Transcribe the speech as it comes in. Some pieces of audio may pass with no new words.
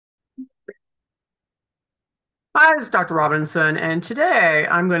Hi, this is Dr. Robinson, and today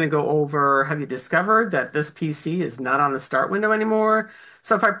I'm going to go over, have you discovered that this PC is not on the start window anymore?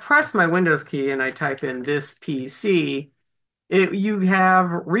 So if I press my Windows key and I type in this PC, you have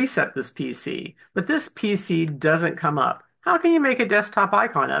reset this PC, but this PC doesn't come up. How can you make a desktop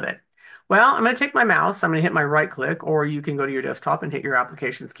icon of it? Well, I'm going to take my mouse, I'm going to hit my right click, or you can go to your desktop and hit your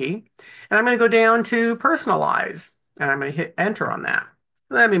applications key. And I'm going to go down to personalize, and I'm going to hit enter on that.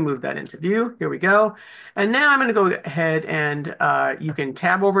 Let me move that into view. Here we go. And now I'm going to go ahead and you can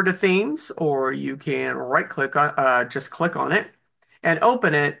tab over to themes, or you can right click on, just click on it and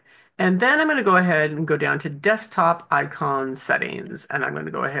open it. And then I'm going to go ahead and go down to desktop icon settings. And I'm going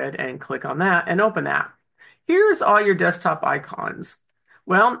to go ahead and click on that and open that. Here's all your desktop icons.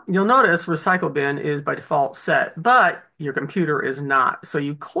 Well, you'll notice Recycle Bin is by default set, but your computer is not. So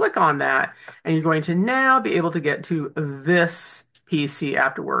you click on that and you're going to now be able to get to this PC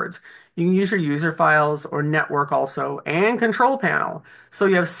afterwards. You can use your user files or network also and control panel. So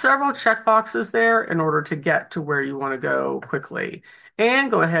you have several checkboxes there in order to get to where you want to go quickly. And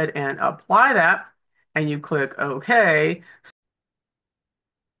go ahead and apply that and you click OK.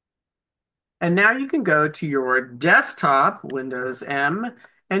 And now you can go to your desktop, Windows M,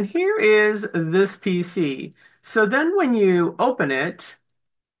 and here is this PC. So then when you open it,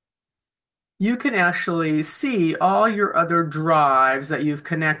 you can actually see all your other drives that you've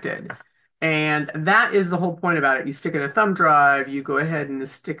connected. And that is the whole point about it. You stick in a thumb drive, you go ahead and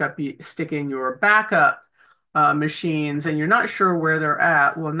stick in your backup machines, and you're not sure where they're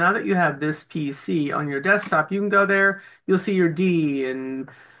at. Well, now that you have this PC on your desktop, you can go there, you'll see your D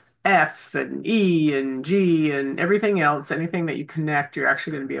and F and E and G and everything else, anything that you connect, you're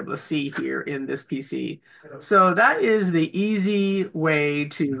actually going to be able to see here in this PC. So that is the easy way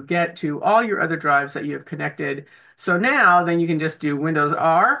to get to all your other drives that you have connected. So now then you can just do Windows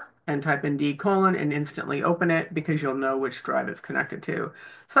R and type in D colon and instantly open it because you'll know which drive it's connected to.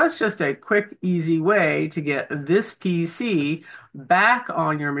 So that's just a quick, easy way to get this PC back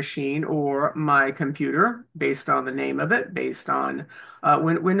on your machine or my computer based on the name of it, based on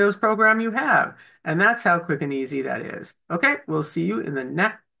Windows program you have. And that's how quick and easy that is. Okay, we'll see you in the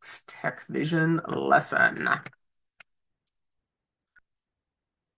next TechVision lesson.